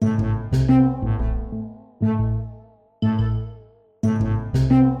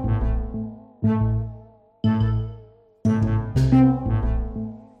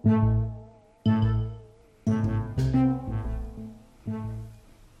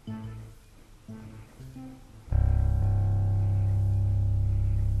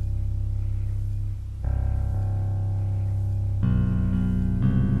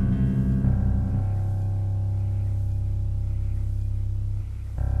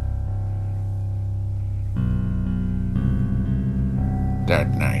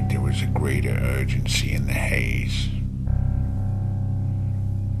That night there was a greater urgency in the haze.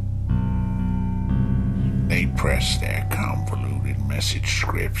 They pressed their convoluted message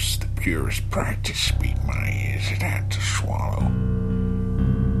scripts, the purest practice speak my ears had had to swallow,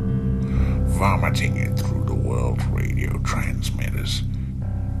 vomiting it through the world's radio transmitters.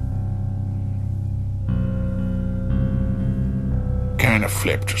 Kind of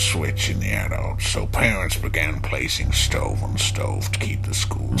flipped a switch in the adults, so parents began placing stove on stove to keep the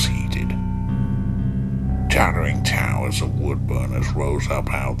schools heated. Tottering towers of wood burners rose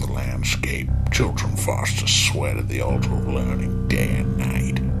up out of the landscape. Children forced to sweat at the altar of learning day and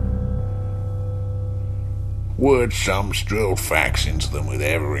night. Word sums drilled facts into them with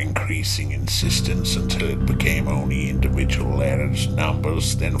ever-increasing insistence until it became only individual letters,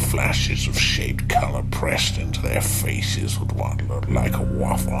 numbers, then flashes of shaped color pressed into their faces with what looked like a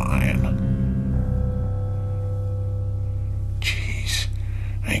waffle iron. Jeez,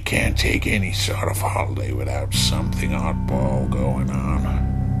 I can't take any sort of holiday without something oddball going on.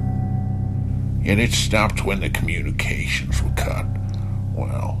 Yet it stopped when the communications were cut.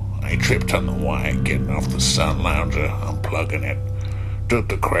 Well, I tripped on the wire getting off the sun lounger, unplugging it, took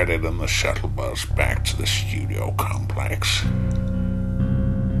the credit on the shuttle bus back to the studio complex.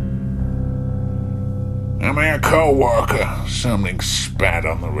 I'm a co-worker. Something spat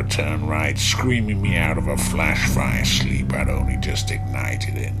on the return ride, screaming me out of a flash fire sleep I'd only just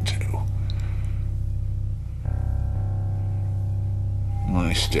ignited into.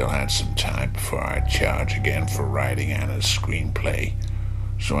 I still had some time before I'd charge again for writing Anna's screenplay,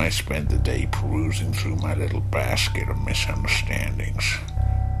 so I spent the day perusing through my little basket of misunderstandings.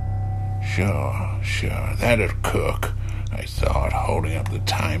 Sure, that'd cook, I thought, holding up the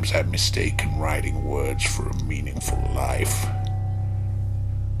times I'd mistaken writing words for a meaningful life.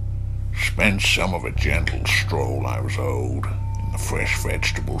 Spent some of a gentle stroll I was owed, in the fresh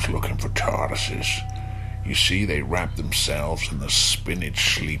vegetables looking for tortoises. You see, they wrap themselves in the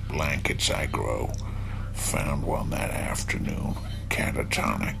spinach sleep blankets I grow. Found one that afternoon,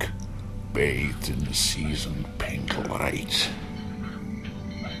 catatonic, bathed in the seasoned pink light.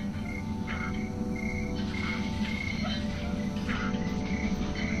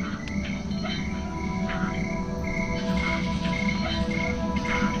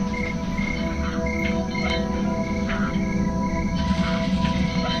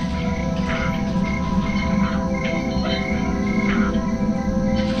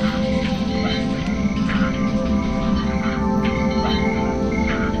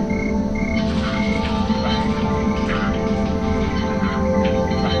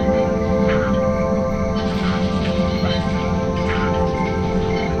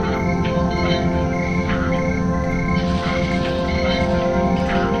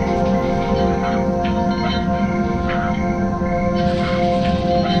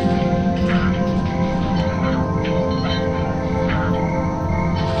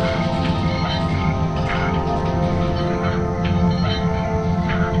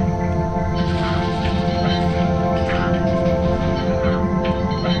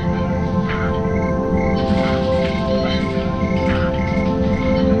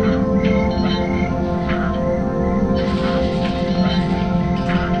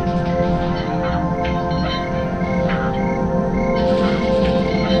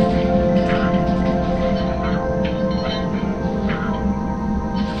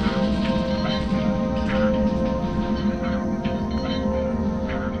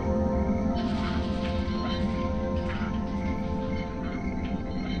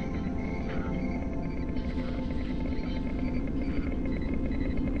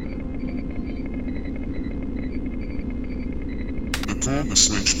 Tortoise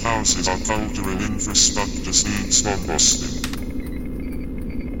which houses our cultural infrastructures needs bombasting.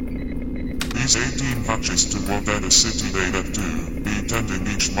 These 18 hatches to whatever city they let do, be tending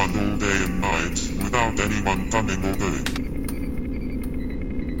each one all day and night, without anyone coming or going.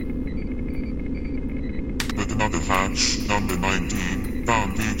 But another hatch, number 19,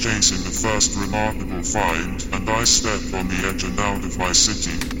 found me chasing the first remarkable find, and I stepped on the edge and out of my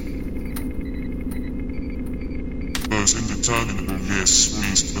city. Those indeterminable years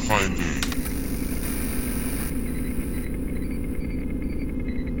squeezed behind me.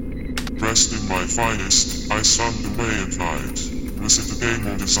 Dressed in my finest, I sunned away at night. Was it a game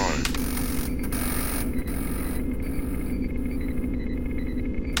or design?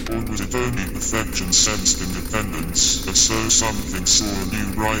 Or was it only perfection sensed independence, as so something saw a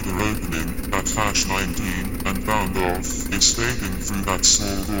new rider opening at hatch 19 and bound off, escaping through that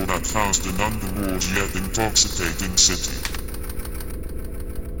small door that housed an underwater yet intoxicating city?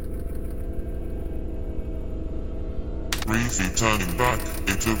 Briefly turning back,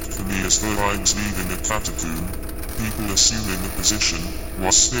 it looked to me as though I was leaving a catacomb. People assuming the position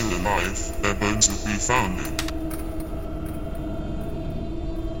was still alive, their bones would be found in.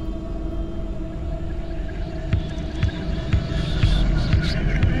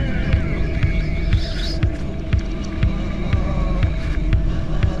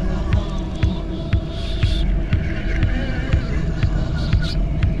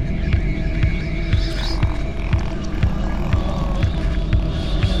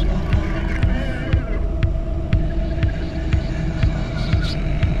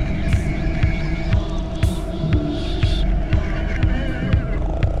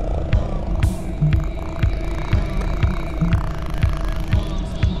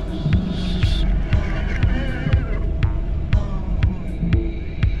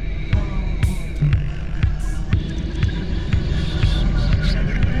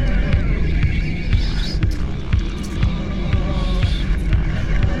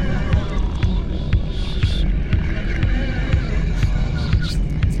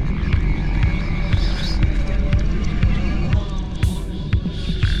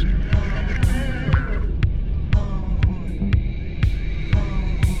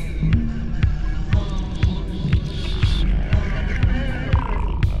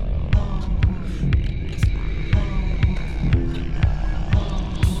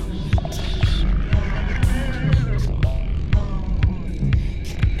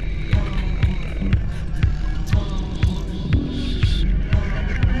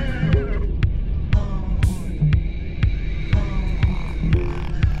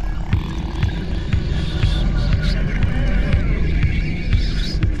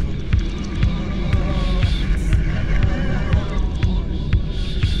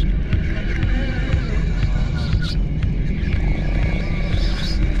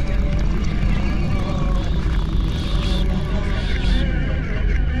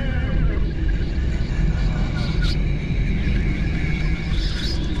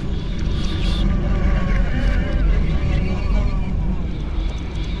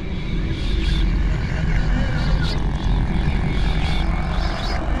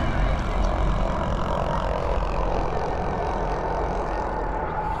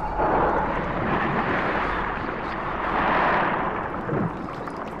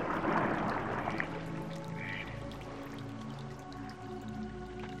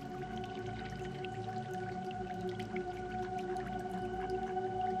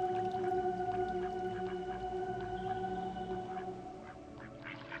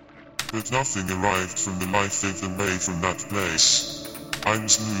 But nothing arrived from the life of them away from that place. I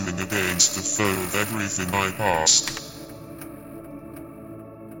was moving against the flow of everything I passed.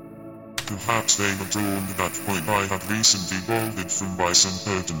 Perhaps they were drawn to that point I had recently bolted from by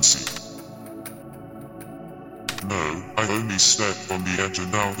some potency. No, I only stepped on the edge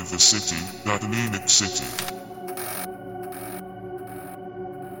and out of the city, that anemic city.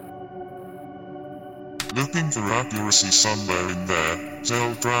 Looking for accuracy somewhere in there,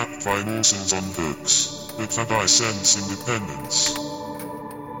 tail trapped by morsels on hooks, but had I sense independence?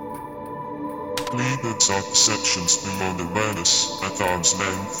 Leaped up sections beyond awareness, at arm's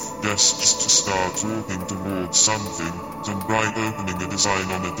length, just to start walking towards something, some bright opening a design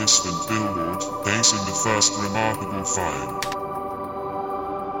on a distant billboard, facing the first remarkable find.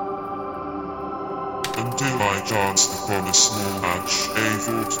 Until I chanced upon a small hatch, a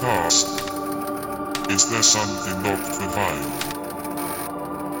thought passed. Is there something locked behind?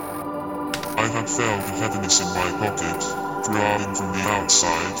 I had felt a heaviness in my pocket. Drawing from the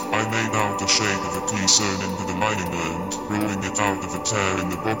outside, I made out the shape of a key sewn into the lining and, drawing it out of a tear in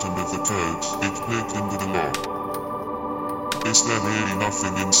the bottom of the coat, it clicked into the lock. Is there really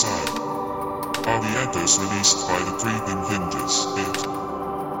nothing inside? Are the echoes released by the creaking hinges, it?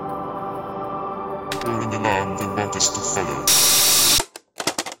 Or an alarm for what is to follow?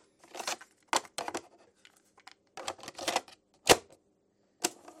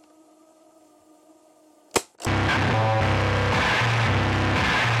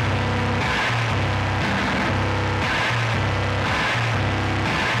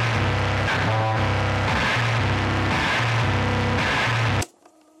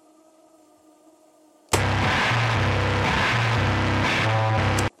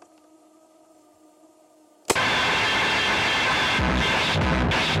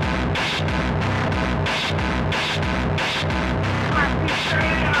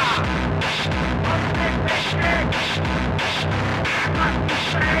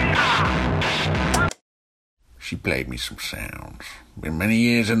 She played me some sounds. Been many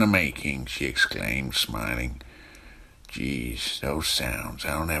years in the making, she exclaimed, smiling. Geez, those sounds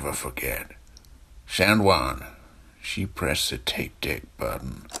I'll never forget. Sound one. She pressed the tape deck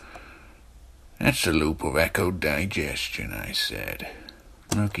button. That's a loop of echo digestion, I said.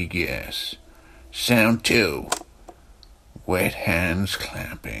 Lucky guess. Sound 2. Wet hands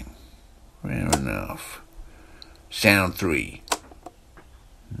clapping. Fair enough. Sound 3.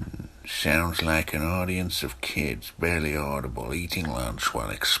 Sounds like an audience of kids, barely audible, eating lunch while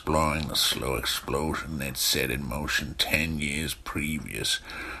exploring the slow explosion they'd set in motion 10 years previous,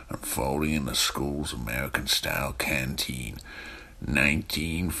 unfolding in the school's American-style canteen.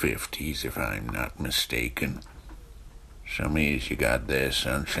 1950s, if I'm not mistaken. Some ears you got there,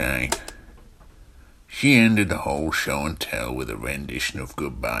 sunshine. She ended the whole show and tell with a rendition of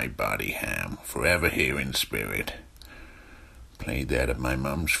Goodbye Body Ham, forever here in spirit. Played that at my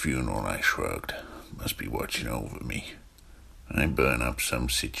mum's funeral, I shrugged. Must be watching over me. I burn up some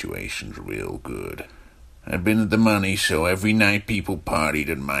situations real good. I'd been at the money, so every night people partied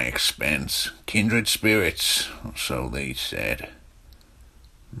at my expense. Kindred spirits, or so they said.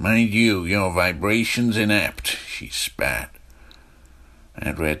 Mind you, your vibration's inept, she spat.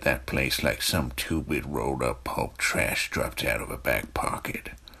 I'd read that place like some two-bit rolled-up pulp trash dropped out of a back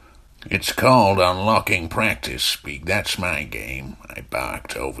pocket. It's called unlocking practice speak. That's my game. I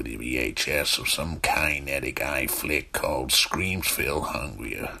barked over the VHS of some kinetic eye flick called Screams Phil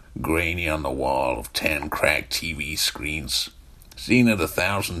Hungrier, grainy on the wall of 10 cracked TV screens. Seen it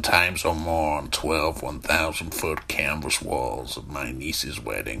 1,000 times or more on 12 1,000-foot canvas walls of my niece's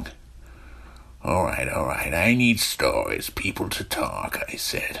wedding. All right, I need stories, people to talk, I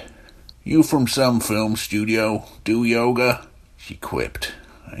said. You from some film studio? Do yoga? She quipped.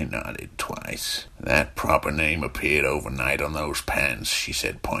 I nodded twice. That proper name appeared overnight on those pants, she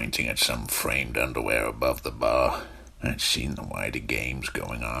said, pointing at some framed underwear above the bar. I'd seen the wider games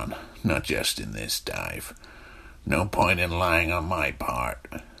going on, not just in this dive. No point in lying on my part.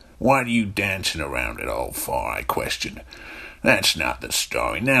 What are you dancing around it all for? I questioned. That's not the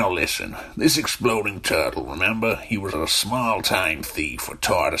story. Now listen. This exploding turtle, remember? He was a small-time thief, or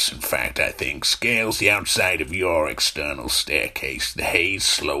tortoise, in fact, I think. Scales the outside of your external staircase. The haze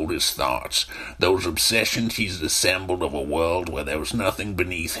slowed his thoughts. Those obsessions he's assembled of a world where there was nothing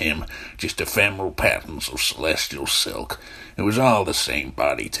beneath him, just ephemeral patterns of celestial silk. It was all the same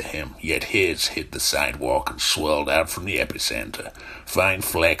body to him, yet his hit the sidewalk and swirled out from the epicenter. Fine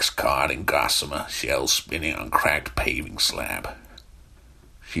flecks caught in gossamer, shells spinning on cracked paving slab.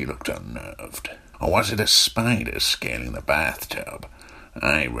 She looked unnerved. Or was it a spider scaling the bathtub?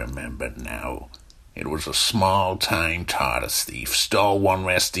 I remembered now. It was a small-time tortoise thief, stole one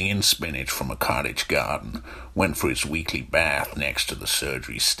resting in spinach from a cottage garden, went for his weekly bath next to the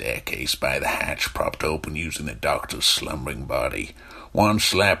surgery staircase by the hatch propped open using the doctor's slumbering body. One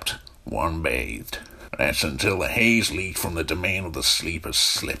slept, one bathed. That's until the haze leaked from the domain of the sleeper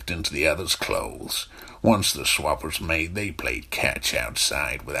slipped into the other's clothes. Once the swap was made, they played catch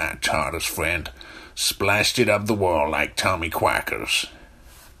outside with our tortoise friend, splashed it up the wall like Tommy Quackers.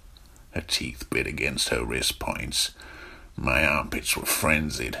 Her teeth bit against her wrist points. My armpits were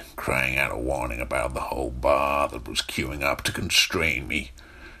frenzied, crying out a warning about the whole bar that was queuing up to constrain me.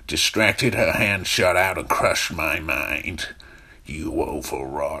 Distracted, her hand shot out and crushed my mind. You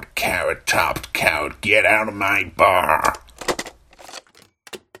overwrought, carrot-topped coward, get out of my bar!